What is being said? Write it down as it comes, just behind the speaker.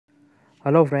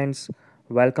Hello friends,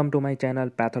 welcome to my channel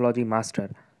Pathology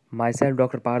Master. Myself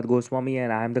Dr. Parth Goswami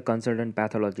and I am the consultant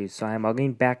pathologist. So I am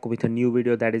again back with a new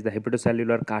video, that is the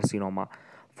hepatocellular carcinoma.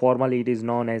 Formally it is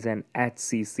known as an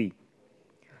HCC.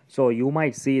 So you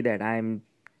might see that I am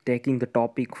taking the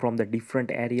topic from the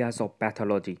different areas of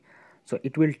pathology. So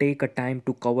it will take a time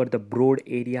to cover the broad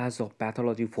areas of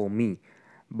pathology for me.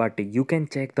 But you can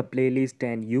check the playlist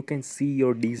and you can see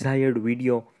your desired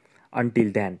video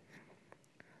until then.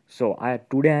 So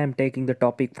today I am taking the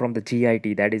topic from the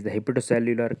GIT, that is the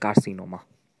hepatocellular carcinoma.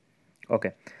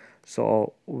 Okay.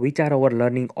 So which are our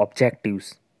learning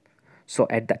objectives? So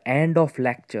at the end of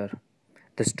lecture,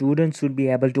 the students should be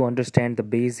able to understand the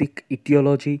basic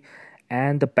etiology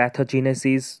and the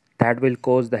pathogenesis that will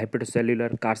cause the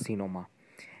hepatocellular carcinoma.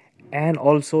 And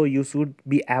also you should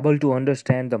be able to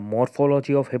understand the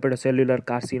morphology of hepatocellular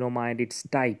carcinoma and its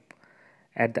type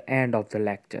at the end of the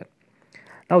lecture.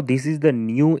 Now, this is the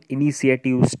new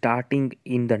initiative starting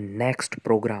in the next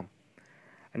program.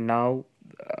 Now,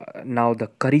 now the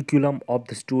curriculum of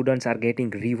the students are getting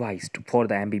revised for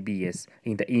the MBBS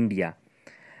in the India,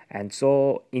 and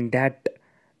so in that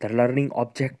the learning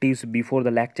objectives before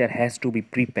the lecture has to be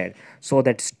prepared so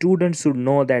that students should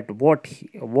know that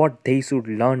what they should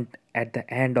learn at the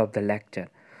end of the lecture.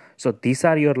 So these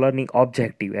are your learning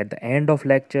objective. At the end of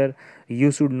lecture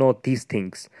you should know these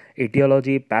things: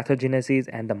 etiology, pathogenesis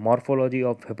and the morphology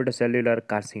of hepatocellular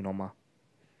carcinoma.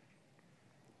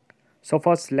 So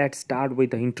first let's start with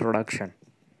the introduction.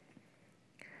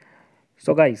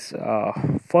 So guys,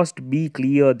 first be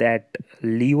clear that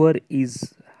liver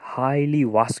is highly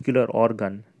vascular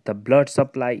organ. The blood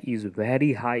supply is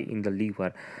very high in the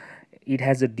liver. It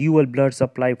has a dual blood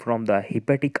supply from the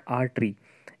hepatic artery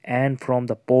and from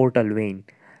the portal vein.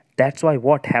 That's why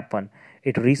what happened?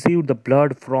 It received the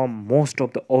blood from most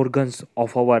of the organs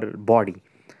of our body.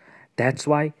 That's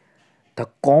why the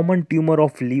common tumor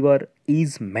of liver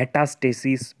is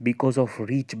metastasis because of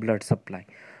rich blood supply.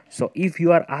 So if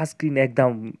you are asked in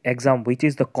exam which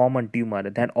is the common tumor,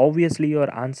 then obviously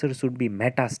your answer should be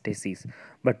metastasis.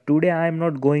 But today I am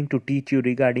not going to teach you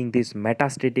regarding this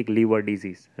metastatic liver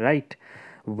disease, right?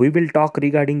 We will talk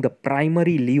regarding the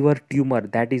primary liver tumor,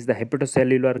 that is the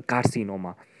hepatocellular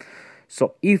carcinoma.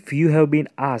 So if you have been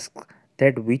asked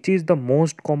that which is the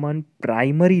most common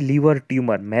primary liver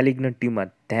tumor, malignant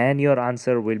tumor, then your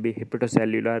answer will be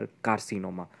hepatocellular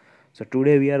carcinoma. So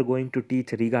today we are going to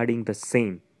teach regarding the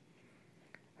same,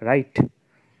 right?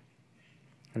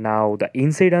 Now the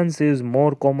incidence is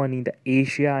more common in the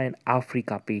Asia and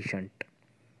Africa patient.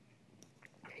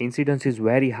 Incidence is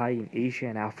very high in Asia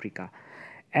and Africa,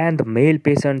 and the male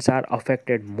patients are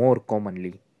affected more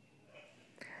commonly.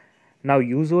 Now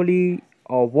usually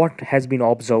what has been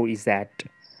observed is that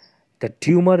the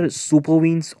tumor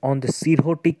supervenes on the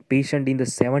cirrhotic patient in the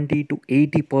 70 to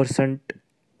 80%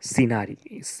 scenario,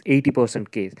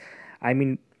 80% case. I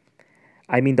mean,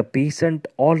 the patient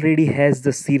already has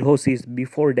the cirrhosis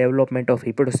before development of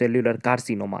hepatocellular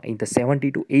carcinoma. In the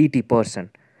 70 to 80%,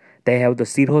 they have the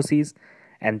cirrhosis,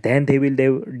 and then they will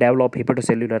develop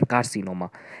hepatocellular carcinoma.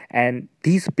 And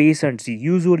these patients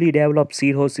usually develop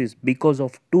cirrhosis because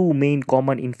of two main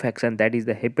common infection, that is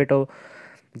the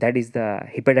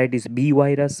hepatitis B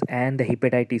virus and the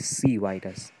hepatitis C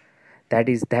virus. That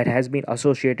has been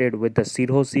associated with the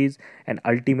cirrhosis, and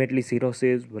ultimately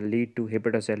cirrhosis will lead to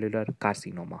hepatocellular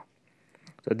carcinoma.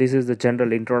 So this is the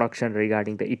general introduction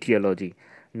regarding the etiology.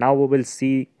 Now we will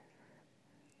see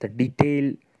the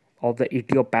detail of the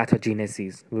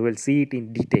etiopathogenesis. We will see it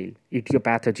in detail.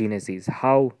 Etiopathogenesis,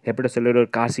 how hepatocellular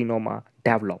carcinoma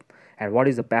develop, and what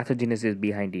is the pathogenesis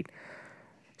behind it.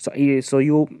 So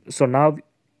now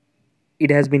it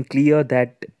has been clear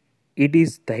that it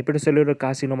is the hepatocellular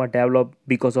carcinoma developed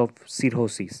because of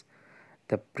cirrhosis.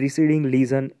 The preceding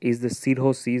lesion is the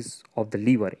cirrhosis of the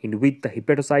liver, in which the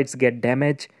hepatocytes get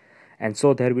damaged, and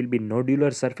so there will be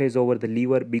nodular surface over the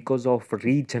liver because of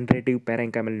regenerative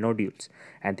parenchymal nodules,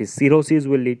 and this cirrhosis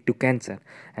will lead to cancer.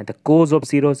 And the cause of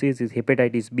cirrhosis is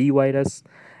hepatitis B virus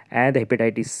and the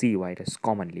hepatitis C virus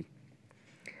commonly.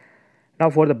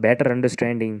 Now for the better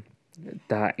understanding,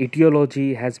 the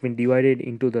etiology has been divided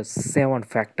into the 7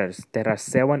 factors. There are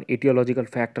 7 etiological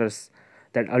factors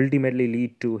that ultimately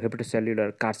lead to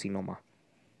hepatocellular carcinoma.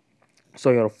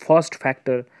 So your first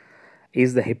factor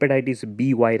is the hepatitis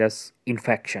B virus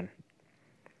infection.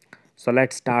 So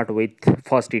let's start with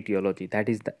first etiology, that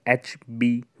is the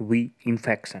HBV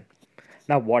infection.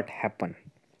 Now what happened?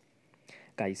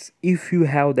 Guys, if you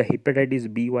have the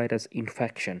hepatitis B virus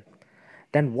infection,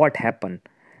 then what happened?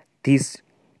 This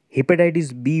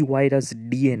hepatitis B virus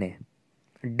DNA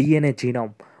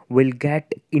genome will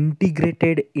get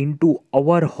integrated into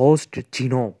our host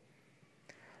genome.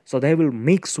 So they will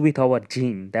mix with our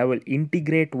gene, they will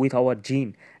integrate with our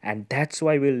gene, and that's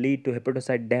why will lead to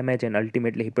hepatocyte damage and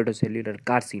ultimately hepatocellular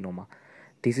carcinoma.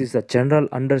 This is the general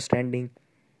understanding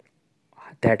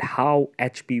that how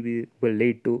HPV will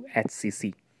lead to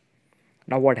HCC.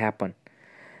 Now what happened?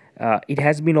 It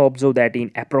has been observed that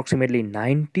in approximately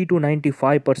 90 to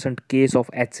 95% case of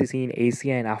HCC in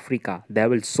Asia and Africa, they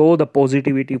will show the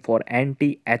positivity for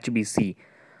anti-HBC.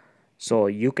 So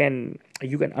you can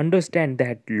understand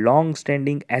that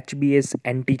long-standing HBs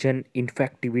antigen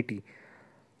infectivity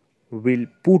will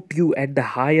put you at the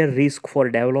higher risk for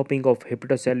developing of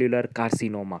hepatocellular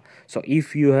carcinoma. So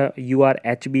if you are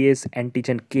HBs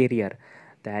antigen carrier,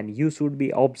 then you should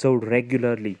be observed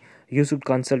regularly. You should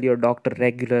consult your doctor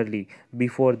regularly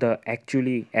before the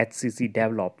actually HCC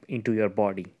develop into your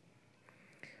body.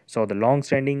 So the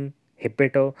long-standing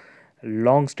HBs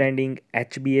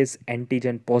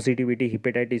antigen positivity,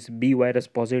 hepatitis B virus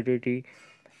positivity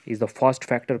is the first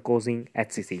factor causing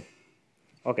HCC.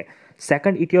 Okay.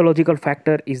 Second etiological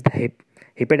factor is the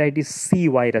hepatitis C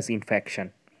virus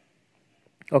infection.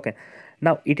 Okay.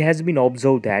 Now it has been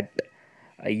observed that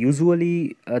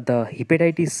usually the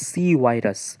hepatitis C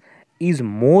virus is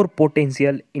more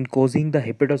potential in causing the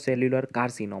hepatocellular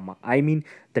carcinoma. I mean,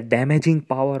 the damaging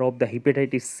power of the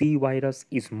hepatitis C virus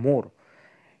is more.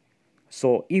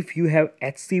 So if you have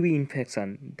HCV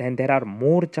infection, then there are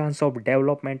more chance of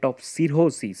development of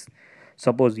cirrhosis.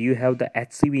 Suppose you have the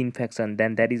HCV infection,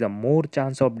 then there is a more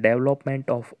chance of development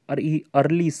of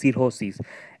early cirrhosis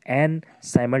and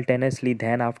simultaneously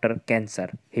then after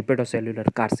cancer, hepatocellular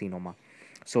carcinoma.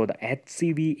 So the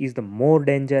HCV is the more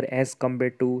danger as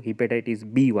compared to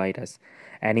hepatitis B virus.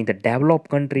 And in the developed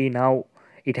country now,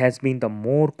 it has been the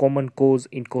more common cause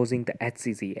in causing the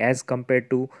HCC as compared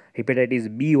to hepatitis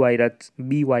B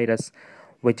virus,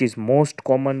 which is most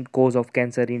common cause of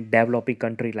cancer in developing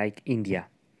country like India.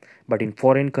 But in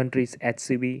foreign countries,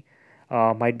 HCV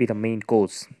might be the main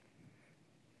cause.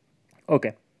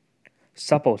 Okay,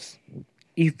 suppose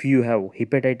if you have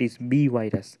hepatitis B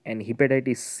virus and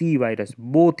hepatitis C virus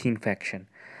both infection,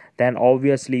 then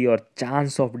obviously your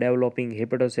chance of developing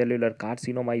hepatocellular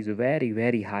carcinoma is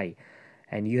very high,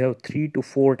 and you have 3 to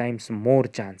 4 times more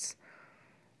chance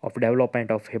of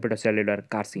development of hepatocellular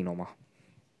carcinoma.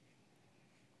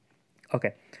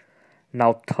 Okay.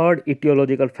 Now third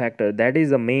etiological factor, that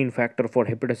is the main factor for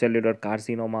hepatocellular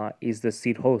carcinoma, is the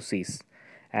cirrhosis.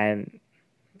 And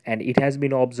it has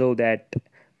been observed that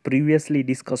previously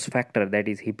discussed factor, that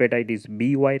is hepatitis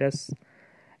B virus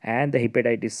and the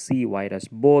hepatitis C virus,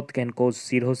 both can cause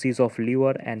cirrhosis of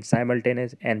liver and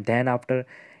simultaneous, and then after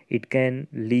it can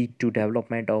lead to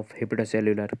development of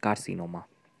hepatocellular carcinoma.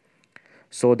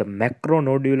 So the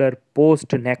macronodular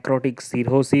post-necrotic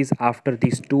cirrhosis after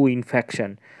these two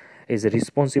infection is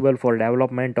responsible for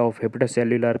development of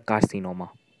hepatocellular carcinoma.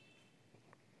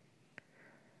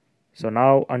 So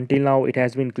now, until now, it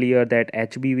has been clear that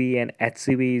HBV and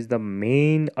HCV is the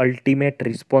main ultimate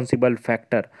responsible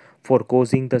factor for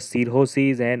causing the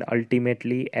cirrhosis and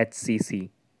ultimately HCC.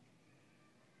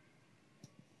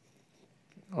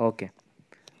 Okay.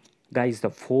 Guys, the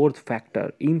fourth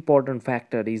factor, important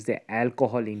factor, is the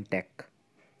alcohol intake.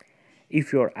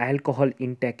 If your alcohol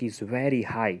intake is very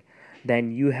high,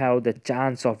 then you have the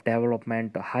chance of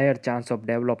development, higher chance of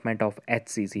development of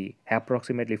HCC,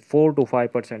 approximately 4 to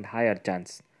 5% higher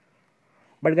chance.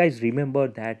 But guys, remember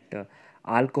that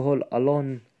alcohol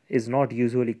alone is not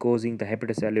usually causing the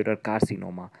hepatocellular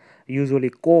carcinoma. Usually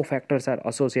cofactors are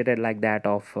associated like that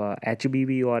of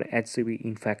HBV or HCV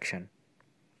infection.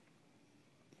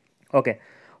 Okay,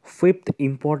 fifth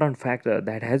important factor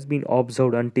that has been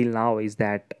observed until now is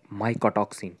that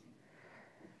mycotoxin.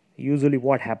 Usually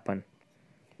what happen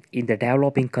in the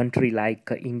developing country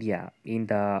like India, in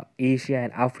the Asia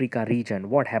and Africa region,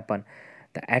 what happen?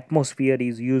 The atmosphere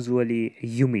is usually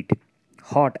humid,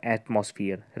 hot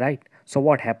atmosphere, right? So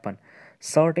what happen?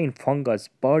 Certain fungus,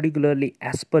 particularly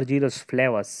Aspergillus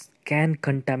flavus, can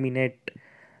contaminate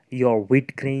your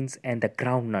wheat grains and the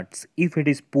groundnuts if it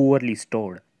is poorly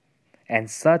stored. And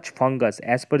such fungus,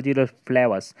 Aspergillus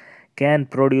flavus, can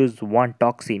produce one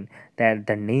toxin that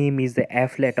the name is the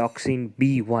aflatoxin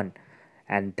B1,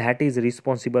 and that is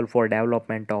responsible for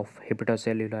development of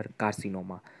hepatocellular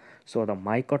carcinoma. So the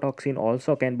mycotoxin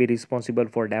also can be responsible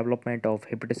for development of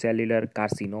hepatocellular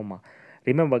carcinoma.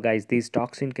 Remember guys, this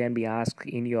toxin can be asked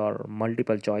in your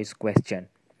multiple choice question.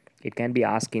 It can be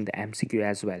asked in the MCQ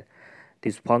as well.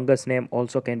 This fungus name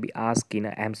also can be asked in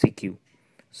a MCQ.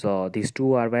 So these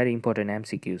two are very important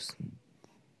MCQs.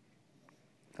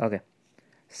 Okay.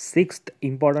 Sixth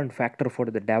important factor for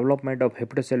the development of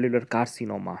hepatocellular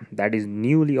carcinoma, that is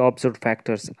newly observed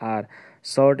factors, are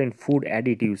certain food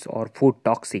additives or food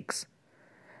toxics.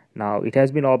 Now, it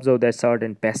has been observed that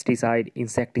certain pesticide,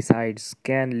 insecticides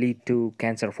can lead to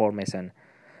cancer formation.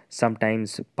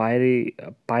 Sometimes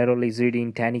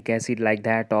pyrrolizidine, tannic acid, like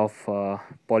that of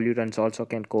pollutants also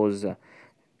can cause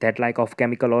that like of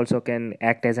chemical also can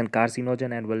act as an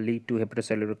carcinogen and will lead to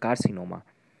hepatocellular carcinoma.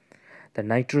 The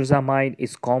nitrosamine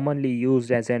is commonly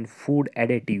used as an food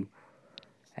additive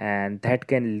and that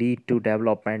can lead to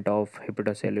development of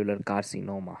hepatocellular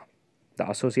carcinoma. The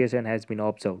association has been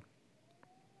observed.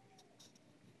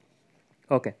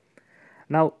 Okay.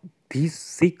 Now, these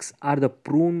six are the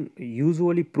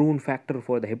usually prone factor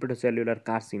for the hepatocellular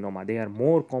carcinoma. They are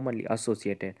more commonly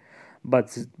associated,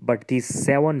 but these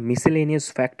seven miscellaneous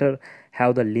factor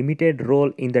have the limited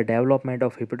role in the development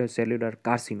of hepatocellular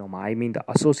carcinoma. I mean, the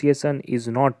association is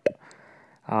not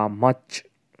much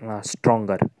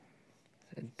stronger.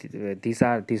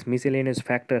 These miscellaneous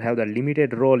factor have the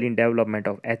limited role in development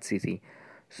of HCC.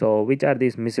 So, which are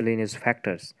these miscellaneous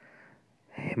factors?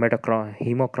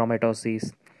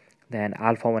 Hemochromatosis, then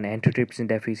alpha-1 antitrypsin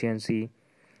deficiency,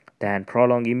 then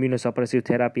prolonged immunosuppressive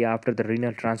therapy after the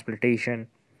renal transplantation,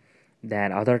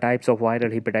 then other types of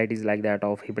viral hepatitis like that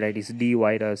of hepatitis D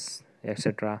virus,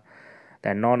 etc.,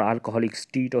 then non-alcoholic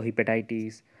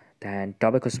steatohepatitis, then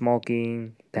tobacco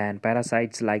smoking, then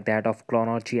parasites like that of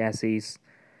clonorchiasis,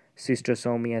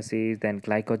 schistosomiasis, then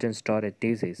glycogen storage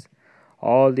disease.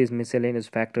 All these miscellaneous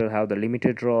factors have the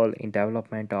limited role in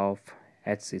development of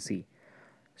HCC.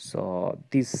 So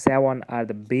these seven are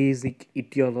the basic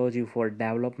etiology for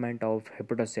development of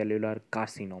hepatocellular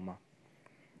carcinoma.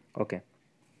 Okay,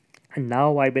 and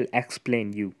now I will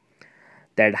explain you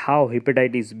that how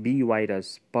hepatitis B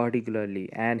virus particularly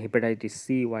and hepatitis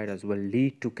C virus will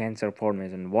lead to cancer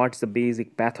formation. What's the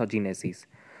basic pathogenesis?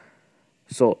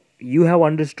 So you have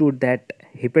understood that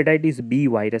hepatitis B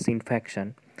virus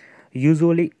infection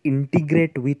usually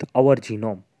integrate with our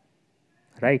genome,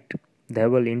 right? They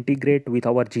will integrate with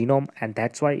our genome and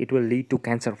that's why it will lead to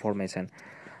cancer formation.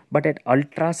 But at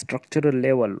ultrastructural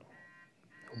level,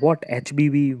 what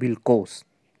HBV will cause,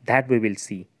 that we will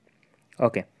see.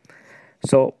 Okay,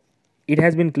 so it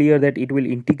has been clear that it will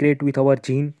integrate with our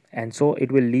gene and so it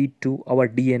will lead to our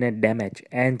DNA damage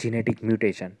and genetic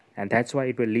mutation, and that's why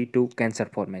it will lead to cancer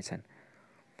formation.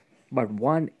 But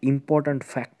one important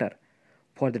factor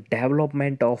for the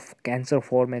development of cancer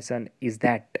formation is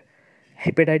that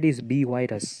hepatitis B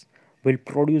virus will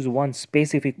produce one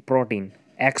specific protein,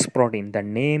 X protein, the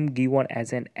name given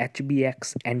as an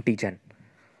HBX antigen.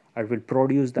 It will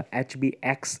produce the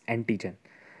HBX antigen,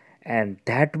 and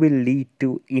that will lead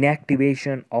to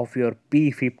inactivation of your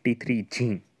P53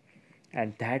 gene,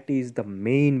 and that is the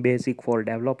main basic for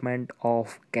development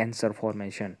of cancer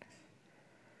formation.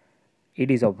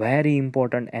 It is a very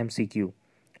important MCQ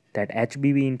that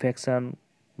HBV infection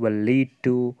will lead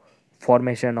to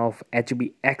formation of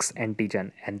HBX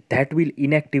antigen and that will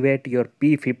inactivate your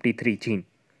P53 gene.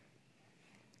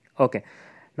 Okay,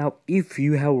 now if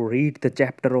you have read the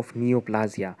chapter of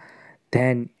neoplasia,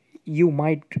 then you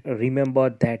might remember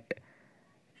that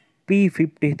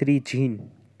P53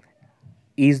 gene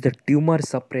is the tumor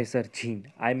suppressor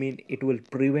gene. I mean, it will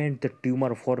prevent the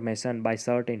tumor formation by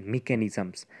certain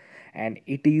mechanisms, and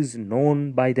it is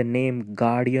known by the name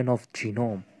guardian of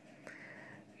genome.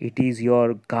 It is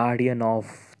your guardian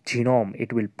of genome.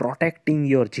 It will protecting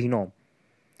your genome.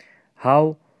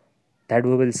 How? That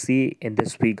we will see in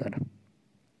this figure.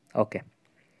 Okay,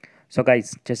 so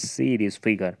guys, just see this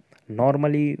figure.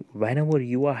 Normally whenever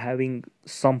you are having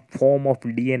some form of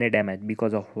DNA damage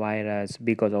because of virus,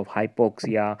 because of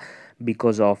hypoxia,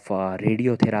 because of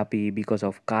radiotherapy, because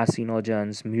of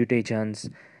carcinogens, mutagens,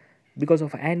 because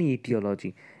of any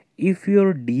etiology, if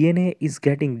your DNA is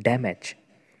getting damaged,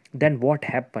 then what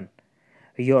happen?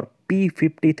 Your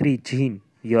P53 gene,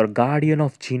 your guardian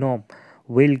of genome,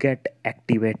 will get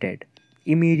activated.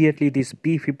 Immediately this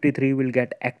P53 will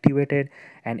get activated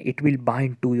and it will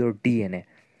bind to your DNA.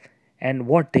 And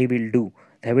what they will do,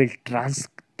 they will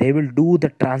do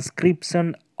the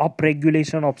transcription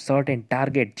upregulation of certain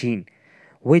target gene.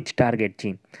 Which target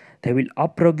gene? They will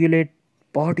upregulate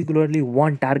particularly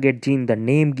one target gene. The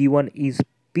name given is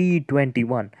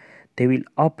P21. They will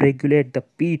upregulate the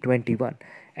P21.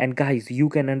 And guys, you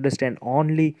can understand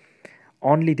only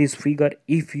this figure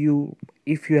if you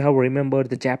have remembered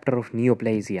the chapter of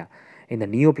neoplasia. In the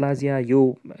neoplasia,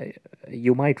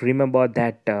 you might remember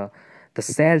that the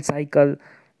cell cycle,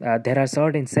 there are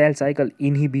certain cell cycle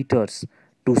inhibitors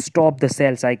to to stop the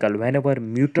cell cycle. Whenever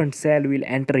mutant cell will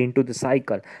enter into the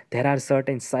cycle, there are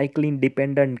certain cyclin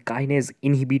dependent kinase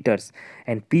inhibitors,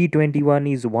 and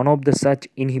P21 is one of the such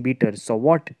inhibitors. So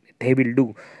what they will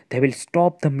do, they will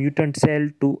stop the mutant cell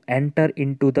to enter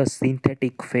into the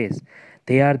synthetic phase.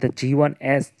 They are the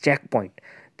G1S checkpoint.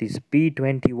 This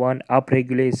P21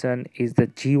 upregulation is the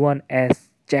G1S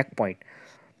checkpoint.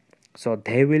 So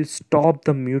they will stop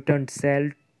the mutant cell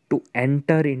to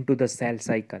enter into the cell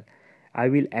cycle. I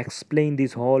will explain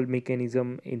this whole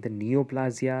mechanism in the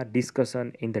neoplasia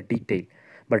discussion in the detail.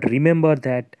 But remember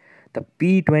that the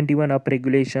P21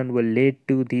 upregulation will lead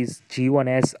to this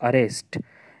G1S arrest,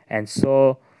 and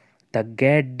so the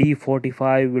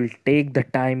GAT-D45 will take the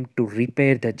time to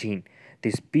repair the gene.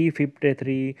 This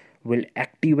P53 will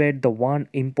activate the one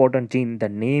important gene. The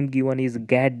name given is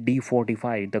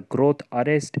GAT-D45, the growth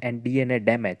arrest and DNA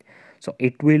damage. So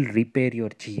it will repair your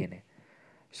DNA.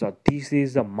 So this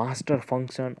is the master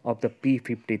function of the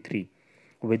P53.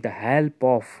 With the help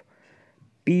of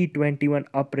P21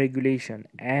 upregulation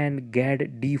and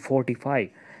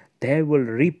GAT-D45, they will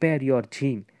repair your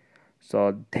gene.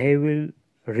 So they will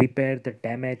repair the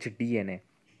damaged DNA.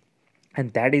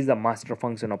 And that is the master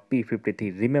function of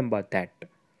P53. Remember that.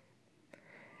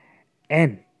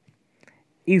 And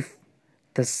if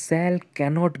the cell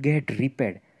cannot get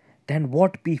repaired, then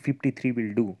what P53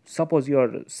 will do? Suppose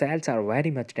your cells are very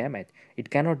much damaged, it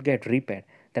cannot get repaired,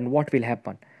 then what will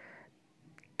happen?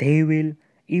 They will,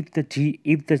 if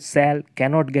the cell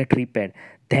cannot get repaired,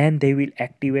 then they will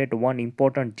activate one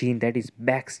important gene, that is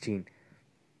Bax gene.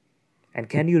 And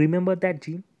can you remember that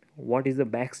gene? What is the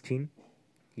Bax gene?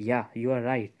 Yeah, you are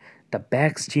right. The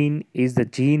Bax gene is the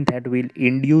gene that will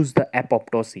induce the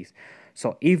apoptosis.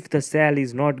 So if the cell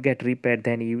is not get repaired,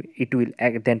 then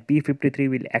then P53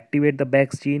 will activate the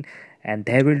Bax gene, and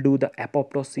they will do the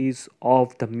apoptosis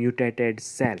of the mutated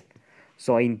cell.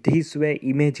 So in this way,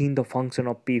 imagine the function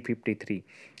of P53.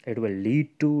 It will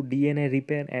lead to DNA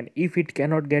repair, and if it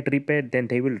cannot get repaired, then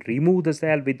they will remove the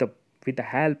cell with the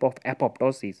help of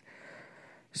apoptosis.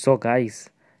 So guys,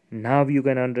 now you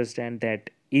can understand that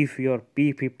if your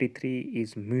P53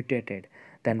 is mutated,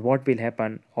 then what will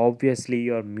happen? Obviously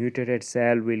your mutated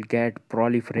cell will get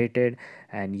proliferated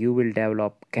and you will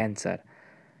develop cancer.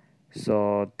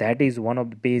 So that is one of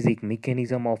the basic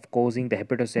mechanism of causing the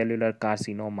hepatocellular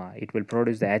carcinoma. It will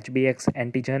produce the HBx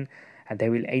antigen and they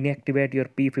will inactivate your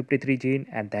P53 gene,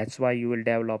 and that's why you will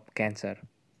develop cancer.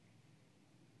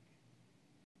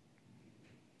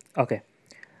 Okay.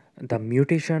 The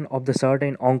mutation of the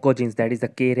certain oncogenes, that is the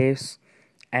KRAS,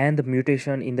 and the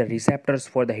mutation in the receptors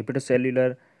for the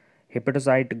hepatocellular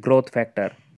hepatocyte growth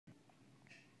factor,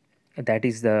 that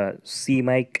is the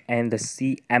CMYC and the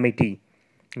CMAT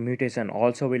mutation,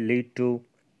 also will lead to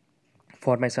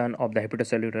formation of the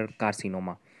hepatocellular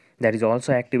carcinoma. There is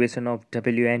also activation of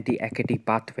WNT-AKT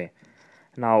pathway.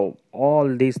 Now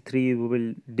all these three we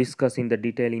will discuss in the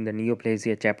detail in the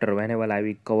neoplasia chapter whenever I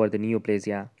will cover the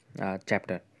neoplasia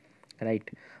chapter, right?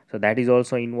 So that is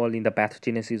also involved in the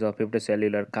pathogenesis of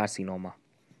hepatocellular carcinoma.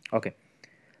 Okay.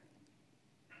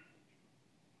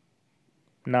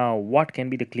 Now what can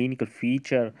be the clinical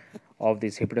feature of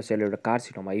this hepatocellular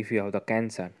carcinoma if you have the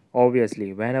cancer?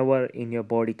 Obviously, whenever in your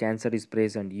body cancer is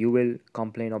present, you will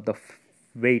complain of the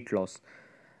weight loss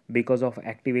because of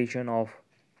activation of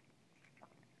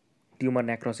tumor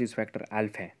necrosis factor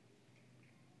alpha.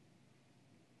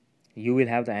 You will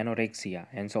have the anorexia,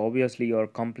 and so obviously your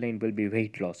complaint will be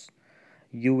weight loss.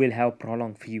 You will have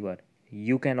prolonged fever.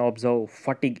 You can observe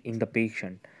fatigue in the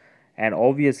patient, and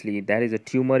obviously there is a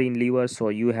tumor in liver, so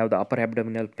you have the upper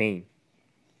abdominal pain.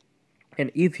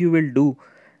 And if you will do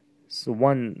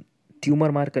one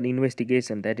tumor marker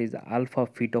investigation, that is alpha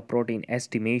fetoprotein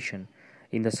estimation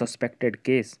in the suspected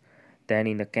case, then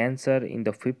in the cancer, in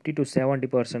the 50 to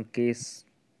 70% case,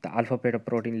 the alpha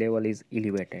fetoprotein level is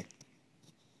elevated.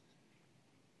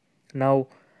 Now,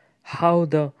 how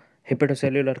the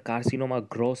hepatocellular carcinoma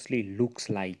grossly looks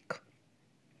like.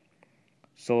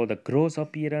 So the gross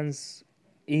appearance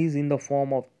is in the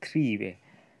form of three way.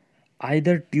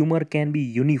 Either tumor can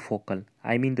be unifocal,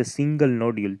 I mean the single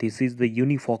nodule, this is the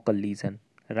unifocal lesion,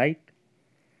 right?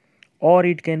 Or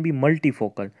it can be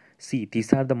multifocal. See,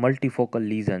 these are the multifocal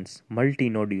lesions,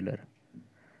 multinodular.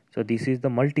 So this is the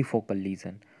multifocal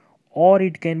lesion. Or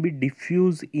it can be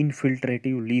diffuse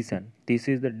infiltrative lesion. This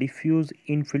is the diffuse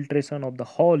infiltration of the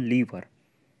whole liver.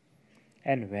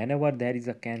 And whenever there is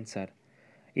a cancer,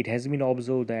 it has been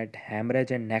observed that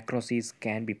hemorrhage and necrosis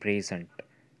can be present.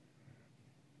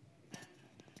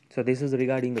 So this is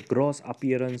regarding the gross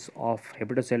appearance of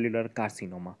hepatocellular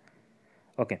carcinoma.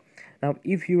 Okay, now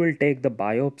if you will take the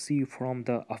biopsy from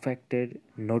the affected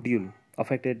nodule,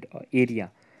 affected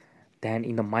area. Then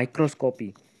in the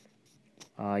microscopy,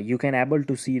 you can able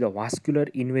to see the vascular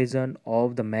invasion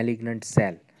of the malignant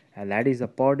cell, and that is a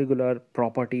particular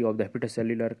property of the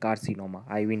hepatocellular carcinoma.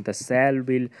 I mean, the cell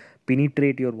will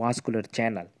penetrate your vascular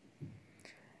channel,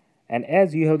 and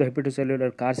as you have the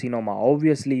hepatocellular carcinoma,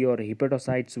 obviously your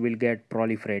hepatocytes will get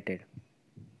proliferated,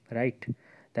 right?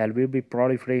 There will be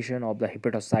proliferation of the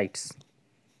hepatocytes,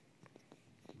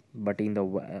 but in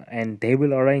the and they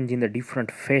will arrange in the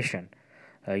different fashion.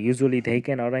 Usually they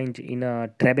can arrange in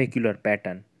a trabecular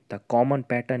pattern. The common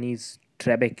pattern is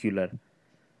trabecular,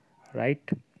 right?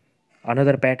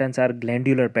 Another patterns are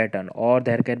glandular pattern, or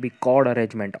there can be cord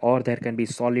arrangement, or there can be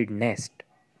solid nest.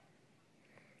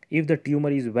 If the tumor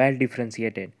is well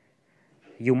differentiated,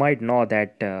 you might know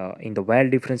that in the well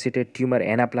differentiated tumor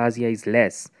anaplasia is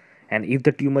less, and if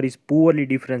the tumor is poorly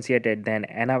differentiated, then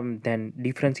then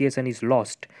differentiation is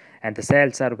lost, and the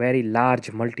cells are very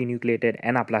large multinucleated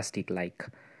anaplastic like,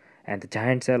 and the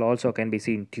giant cell also can be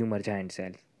seen tumor giant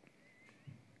cell.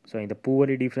 So in the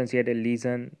poorly differentiated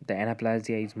lesion, the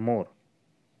anaplasia is more.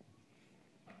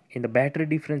 In the better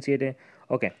differentiated,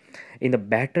 okay, in the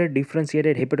better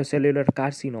differentiated hepatocellular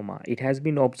carcinoma, it has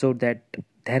been observed that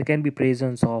there can be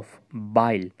presence of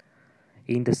bile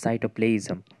in the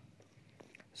cytoplasm.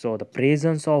 So the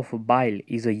presence of bile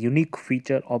is a unique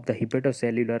feature of the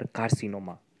hepatocellular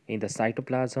carcinoma in the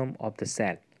cytoplasm of the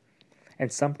cell.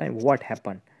 And sometimes what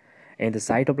happen, in the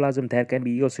cytoplasm there can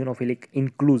be eosinophilic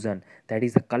inclusion, that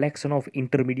is the collection of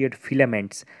intermediate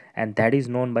filaments, and that is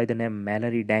known by the name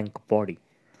Mallory Dank body.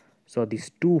 So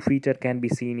these two features can be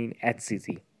seen in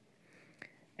HCC.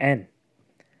 And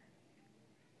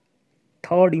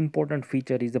third important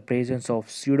feature is the presence of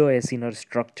pseudoacinar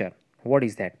structure. What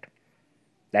is that?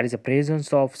 That is the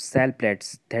presence of cell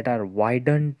plates that are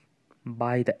widened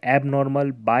by the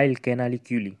abnormal bile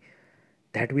canaliculi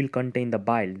that will contain the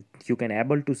bile. You can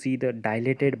able to see the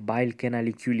dilated bile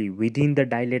canaliculi within the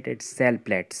dilated cell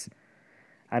plates.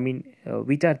 I mean,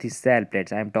 which are these cell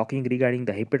plates? I am talking regarding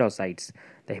the hepatocytes.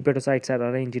 The hepatocytes are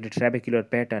arranged in a trabecular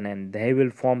pattern and they will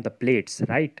form the plates,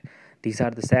 right? These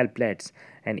are the cell plates.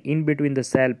 And in between the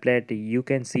cell plate, you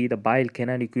can see the bile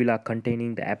canalicula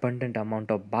containing the abundant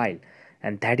amount of bile.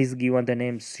 And that is given the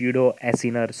name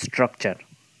pseudoacinar structure.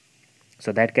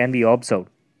 So that can be observed.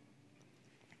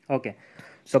 Okay.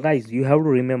 So guys, you have to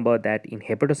remember that in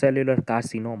hepatocellular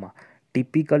carcinoma,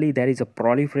 typically there is a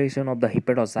proliferation of the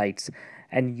hepatocytes,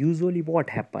 and usually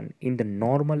what happen in the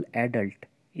normal adult,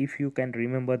 if you can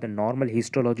remember the normal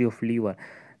histology of liver,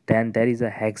 then there is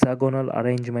a hexagonal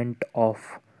arrangement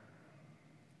of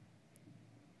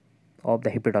the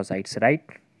hepatocytes, right?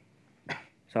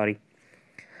 Sorry.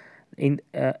 In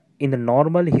the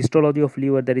normal histology of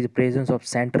liver, there is presence of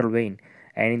central vein,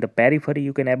 and in the periphery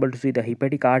you can able to see the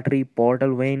hepatic artery,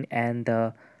 portal vein, and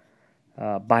the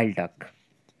bile duct.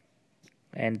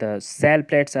 And the cell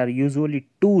plates are usually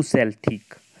 2 cell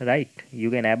thick, right?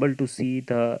 You can able to see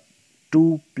the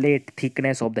 2 plate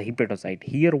thickness of the hepatocyte.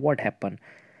 Here what happen,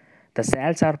 the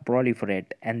cells are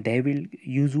proliferate and they will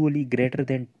usually greater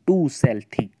than 2 cell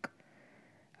thick.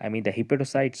 I mean, the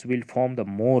hepatocytes will form the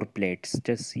more plates.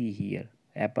 Just see here,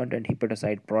 abundant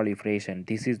hepatocyte proliferation.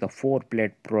 This is the 4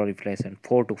 plate proliferation,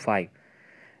 4 to 5,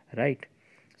 right?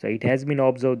 So it has been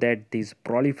observed that these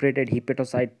proliferated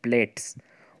hepatocyte plates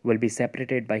will be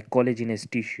separated by collagenous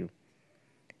tissue,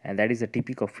 and that is a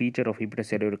typical feature of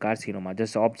hepatocellular carcinoma.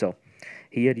 Just observe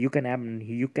here, you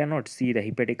cannot see the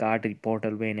hepatic artery,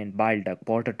 portal vein, and bile duct.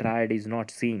 Portal triad is not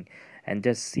seen, and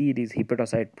just see this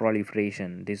hepatocyte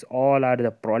proliferation. These all are the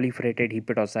proliferated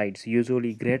hepatocytes,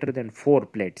 usually greater than 4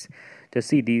 plates. Just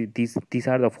see these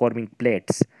are the forming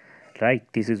plates, right?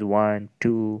 This is 1,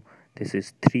 2, this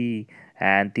is 3,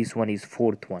 and this one is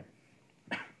 4th one.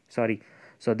 Sorry.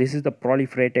 So this is the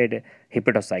proliferated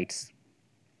hepatocytes.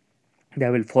 They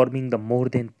will forming the more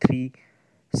than 3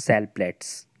 cell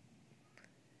plates,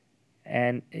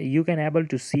 and you can able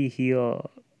to see here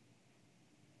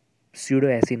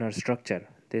pseudoacinar structure.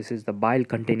 This is the bile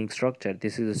containing structure.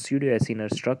 This is a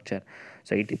pseudoacinar structure.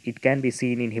 So it can be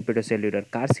seen in hepatocellular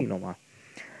carcinoma.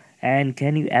 And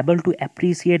can you able to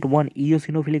appreciate one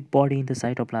eosinophilic body in the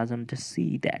cytoplasm? Just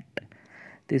see that.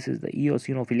 This is the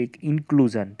eosinophilic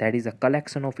inclusion, that is a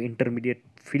collection of intermediate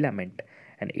filament,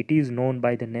 and it is known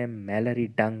by the name Mallory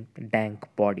Dank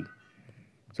body.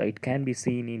 So it can be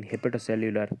seen in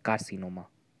hepatocellular carcinoma.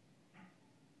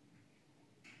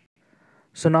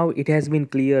 So now it has been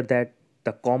clear that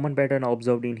the common pattern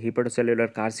observed in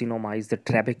hepatocellular carcinoma is the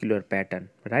trabecular pattern,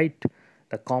 right?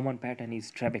 The common pattern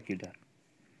is trabecular.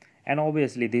 And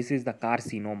obviously this is the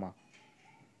carcinoma.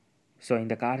 So in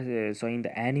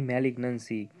the any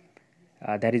malignancy,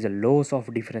 there is a loss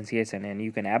of differentiation, and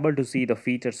you can able to see the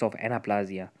features of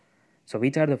anaplasia. So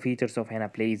which are the features of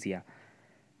anaplasia?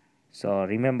 So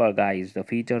remember guys, the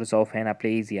features of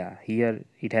anaplasia, here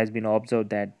it has been observed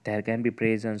that there can be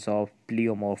presence of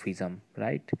pleomorphism,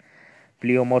 right?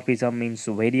 Pleomorphism means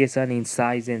variation in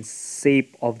size and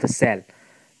shape of the cell.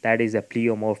 That is a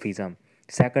pleomorphism.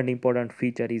 Second important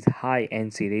feature is high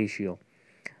NC ratio.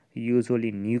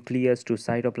 Usually nucleus to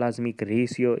cytoplasmic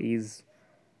ratio is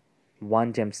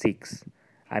 1:6.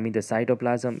 I mean the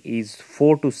cytoplasm is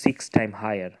 4 to 6 times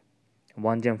higher.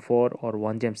 1:4 or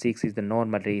 1:6 is the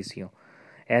normal ratio.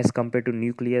 As compared to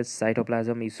nucleus,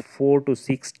 cytoplasm is 4 to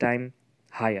 6 times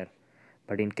higher.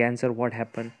 But in cancer, what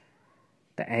happened?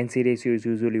 The NC ratio is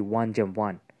usually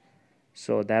 1:1.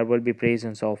 So there will be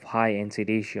presence of high NC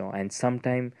ratio, and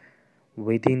sometime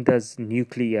within the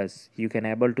nucleus you can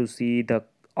able to see the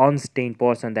unstained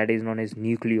portion that is known as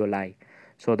nucleoli.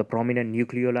 So the prominent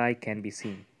nucleoli can be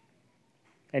seen.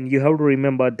 And you have to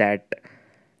remember that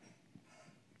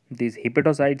these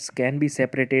hepatocytes can be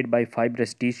separated by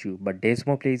fibrous tissue, but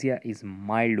desmoplasia is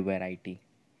mild variety.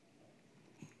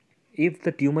 If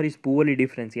the tumor is poorly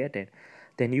differentiated,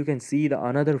 then you can see the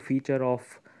another feature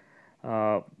of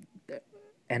uh,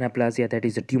 anaplasia, that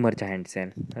is a tumor giant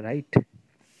cell, right?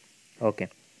 Okay,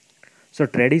 so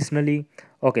traditionally,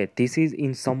 okay, this is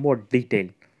in somewhat detail.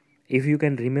 If you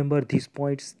can remember these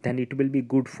points, then it will be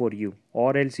good for you,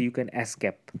 or else you can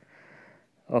escape.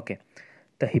 Okay,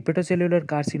 the hepatocellular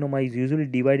carcinoma is usually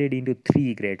divided into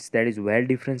three grades, that is well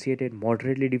differentiated,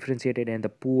 moderately differentiated, and the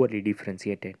poorly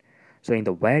differentiated. So in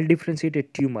the well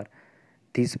differentiated tumor,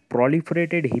 these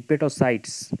proliferated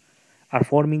hepatocytes are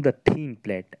forming the thin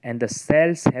plate, and the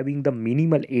cells having the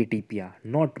minimal atypia,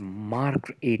 not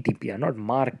marked atypia, not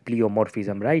marked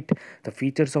pleomorphism, right? The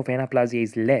features of anaplasia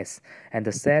is less, and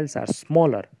the cells are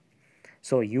smaller.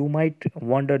 So you might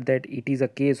wonder that it is a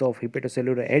case of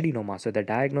hepatocellular adenoma. So the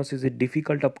diagnosis is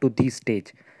difficult up to this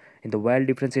stage. In the well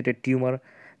differentiated tumor,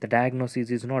 the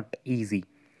diagnosis is not easy.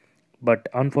 But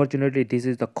unfortunately, this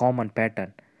is the common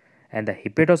pattern. And the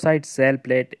hepatocyte cell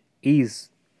plate is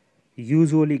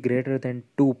usually greater than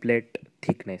 2 plate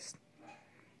thickness.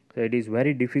 So it is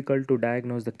very difficult to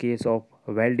diagnose the case of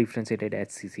well differentiated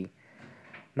HCC.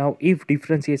 Now, if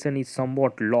differentiation is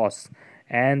somewhat lost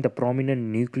and the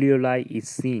prominent nucleoli is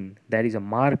seen, there is a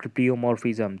marked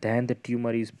pleomorphism, then the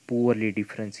tumor is poorly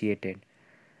differentiated.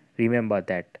 Remember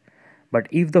that. But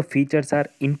if the features are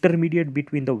intermediate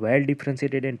between the well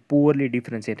differentiated and poorly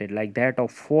differentiated, like that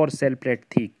of 4 cell plate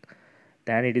thick,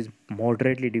 then it is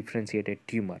moderately differentiated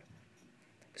tumor.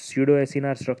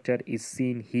 Pseudoacinar structure is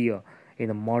seen here in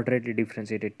a moderately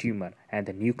differentiated tumor, and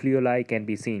the nucleoli can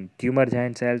be seen. Tumor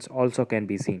giant cells also can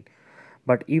be seen.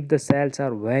 But if the cells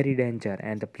are very denser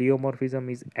and the pleomorphism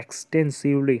is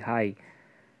extensively high,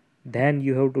 then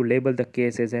you have to label the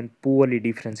case as an poorly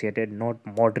differentiated, not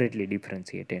moderately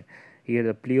differentiated. Here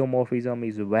the pleomorphism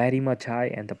is very much high,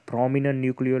 and the prominent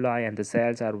nucleoli and the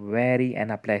cells are very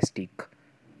anaplastic.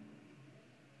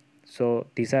 So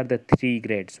these are the three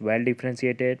grades: well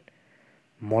differentiated,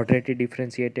 moderately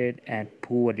differentiated, and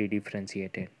poorly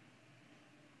differentiated.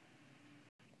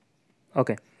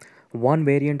 Okay, one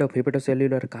variant of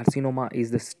hepatocellular carcinoma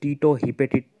is the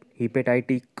steatohepatic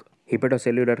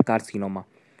hepatocellular carcinoma.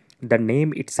 The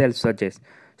name itself suggests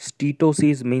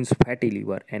steatosis means fatty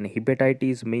liver and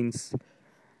hepatitis means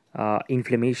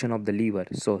inflammation of the liver.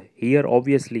 So here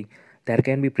obviously there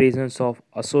can be presence of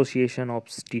association of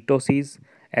steatosis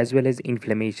as well as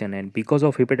inflammation, and because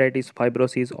of hepatitis,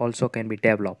 fibrosis also can be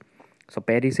developed. So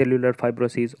pericellular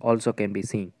fibrosis also can be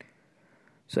seen.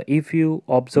 So if you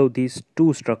observe these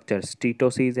two structures,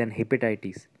 steatosis and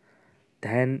hepatitis,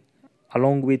 then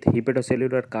along with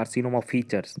hepatocellular carcinoma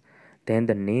features, then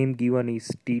the name given is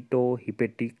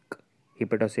steatohepatic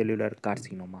hepatocellular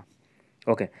carcinoma.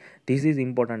 Okay, this is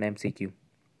important MCQ.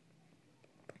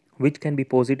 Which can be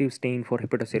positive stain for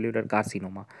hepatocellular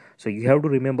carcinoma? So you have to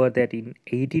remember that in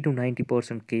 80 to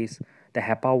 90% case, the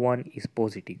HEPA1 is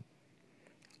positive.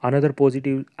 Another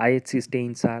positive IHC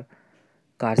stains are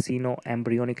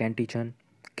carcinoembryonic antigen,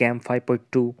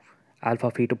 CAM5.2,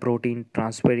 alpha fetoprotein,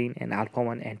 transferrin, and alpha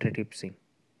 1 antitrypsin.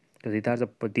 So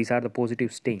these are the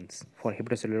positive stains for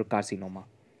hepatocellular carcinoma.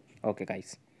 Okay,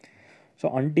 guys. So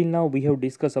until now we have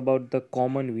discussed about the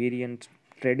common variant,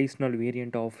 traditional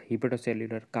variant of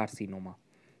hepatocellular carcinoma.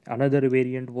 Another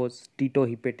variant was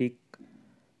steatohepatic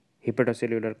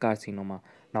hepatocellular carcinoma.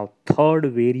 Now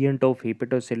third variant of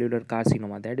hepatocellular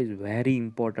carcinoma, that is very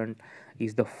important,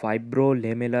 is the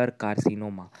fibrolamellar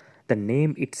carcinoma. The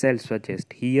name itself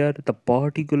suggests here the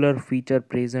particular feature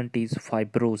present is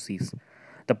fibrosis.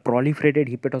 The proliferated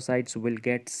hepatocytes will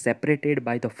get separated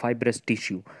by the fibrous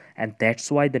tissue, and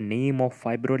that's why the name of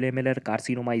fibrolamellar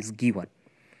carcinoma is given.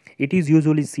 It is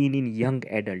usually seen in young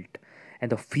adult,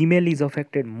 and the female is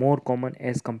affected more common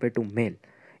as compared to male.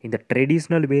 In the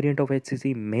traditional variant of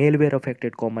HCC, male were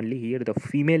affected commonly. Here, the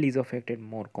female is affected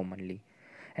more commonly,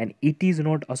 and it is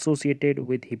not associated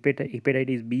with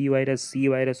hepatitis B virus, C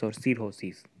virus, or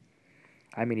cirrhosis.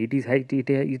 I mean,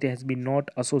 it has been not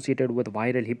associated with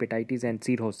viral hepatitis and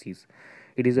cirrhosis.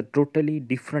 It is a totally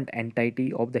different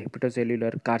entity of the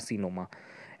hepatocellular carcinoma,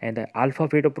 and the alpha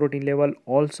fetoprotein level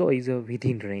also is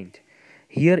within range.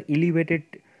 Here, elevated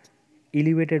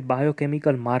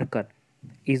biochemical marker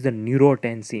is the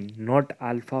neurotensin, not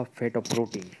alpha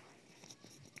fetoprotein.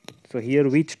 So here,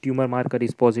 which tumor marker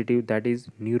is positive? That is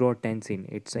neurotensin.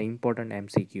 It's an important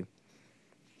MCQ.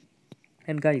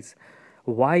 And guys,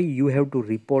 why you have to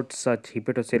report such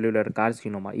hepatocellular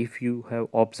carcinoma if you have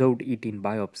observed it in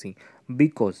biopsy?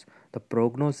 Because the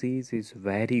prognosis is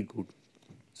very good.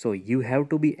 So you have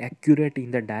to be accurate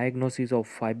in the diagnosis of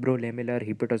fibrolamellar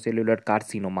hepatocellular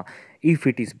carcinoma if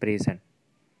it is present.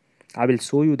 I will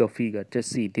show you the figure. Just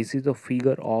see, this is the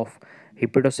figure of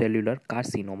hepatocellular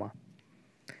carcinoma.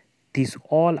 These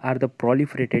all are the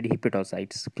proliferated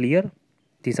hepatocytes. Clear?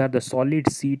 These are the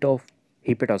solid sheet of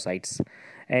hepatocytes,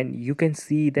 and you can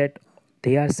see that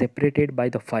they are separated by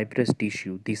the fibrous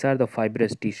tissue. These are the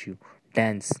fibrous tissue,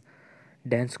 dense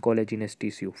collagenous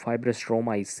tissue. Fibrous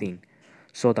stroma is seen.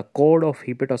 So the cord of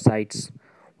hepatocytes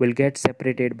will get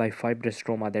separated by fibrous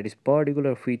stroma. That is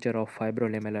particular feature of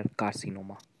fibrolamellar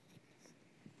carcinoma.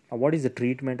 Now, what is the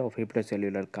treatment of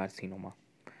hepatocellular carcinoma?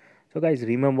 So guys,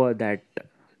 remember that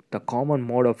the common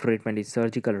mode of treatment is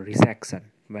surgical resection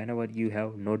whenever you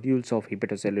have nodules of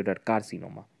hepatocellular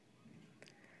carcinoma.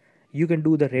 You can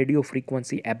do the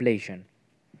radiofrequency ablation.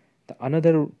 The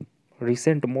another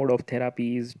recent mode of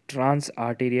therapy is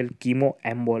transarterial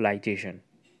chemoembolization.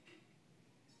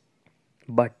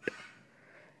 But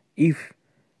if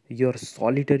your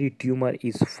solitary tumor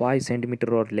is 5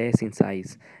 centimeter or less in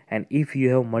size, and if you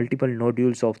have multiple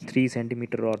nodules of 3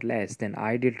 centimeter or less, then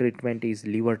ideal treatment is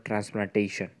liver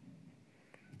transplantation.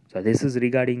 So this is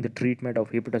regarding the treatment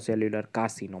of hepatocellular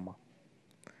carcinoma.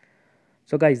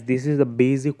 So guys, this is the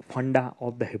basic funda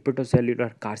of the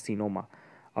hepatocellular carcinoma.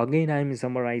 Again, I am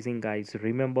summarizing guys.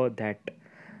 Remember that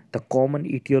the common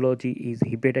etiology is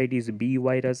hepatitis B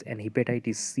virus and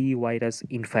hepatitis C virus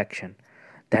infection.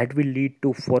 That will lead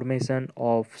to formation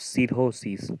of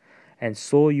cirrhosis, and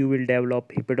so you will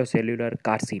develop hepatocellular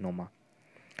carcinoma.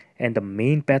 And the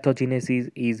main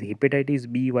pathogenesis is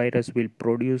hepatitis B virus will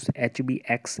produce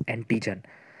HBx antigen,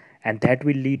 and that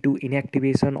will lead to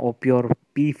inactivation of your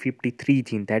p53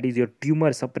 gene, that is your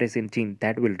tumor suppressing gene,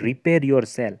 that will repair your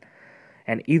cell.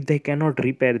 And if they cannot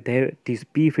repair, this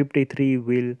p53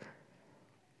 will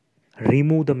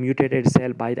remove the mutated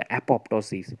cell by the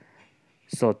apoptosis.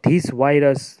 So this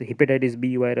virus, hepatitis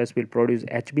B virus, will produce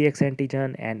HBx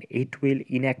antigen and it will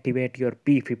inactivate your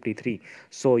p53.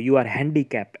 So you are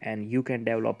handicapped and you can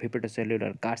develop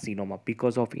hepatocellular carcinoma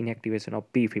because of inactivation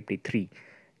of p53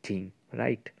 gene,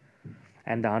 right?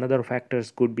 And the another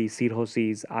factors could be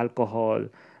cirrhosis, alcohol,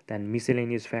 then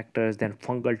miscellaneous factors, then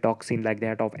fungal toxin like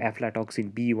that of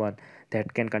aflatoxin B1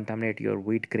 that can contaminate your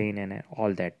wheat grain and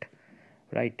all that,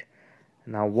 right?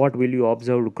 Now what will you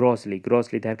observe grossly?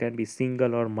 Grossly, there can be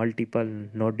single or multiple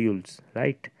nodules,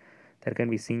 right? There can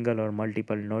be single or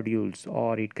multiple nodules,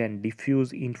 or it can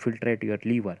diffuse infiltrate your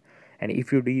liver. And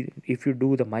if you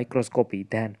do the microscopy,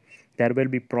 then there will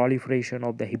be proliferation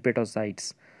of the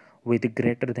hepatocytes with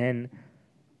greater than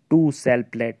 2 cell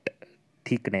plate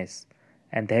thickness,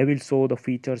 and they will show the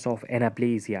features of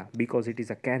anaplasia because it is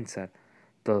a cancer.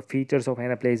 The features of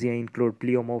anaplasia include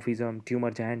pleomorphism, tumor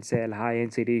giant cell, high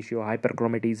NC ratio,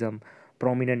 hyperchromatism,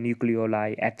 prominent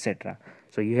nucleoli, etc.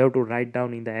 So you have to write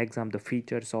down in the exam the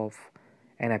features of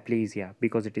anaplasia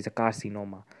because it is a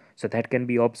carcinoma. So that can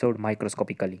be observed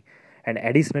microscopically. And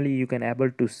additionally, you can able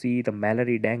to see the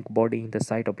Mallory dank body in the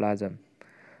cytoplasm.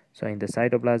 So in the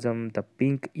cytoplasm, the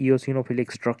pink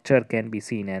eosinophilic structure can be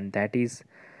seen, and that is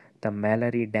the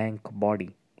Mallory dank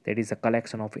body. That is a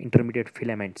collection of intermediate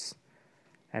filaments.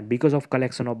 And because of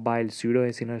collection of bile,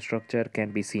 pseudoacinar structure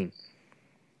can be seen.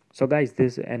 So guys,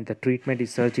 this and the treatment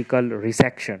is surgical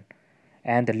resection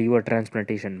and the liver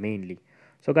transplantation mainly.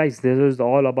 So guys, this is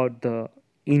all about the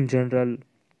in general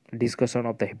discussion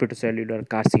of the hepatocellular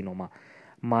carcinoma.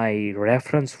 My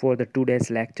reference for the today's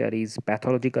lecture is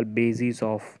Pathological Basis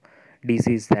of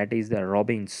Disease, that is the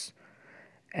Robbins,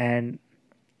 and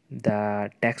the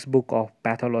textbook of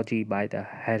Pathology by the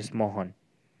HarshMohan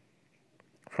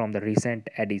from from the recent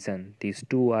edition. These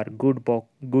two are good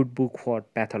book for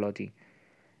pathology,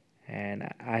 and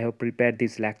I have prepared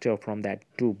this lecture from that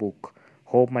two book.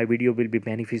 Hope my video will be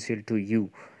beneficial to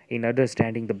you in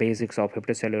understanding the basics of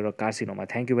hepatocellular carcinoma.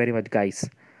 Thank you very much, guys,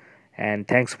 and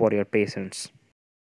thanks for your patience.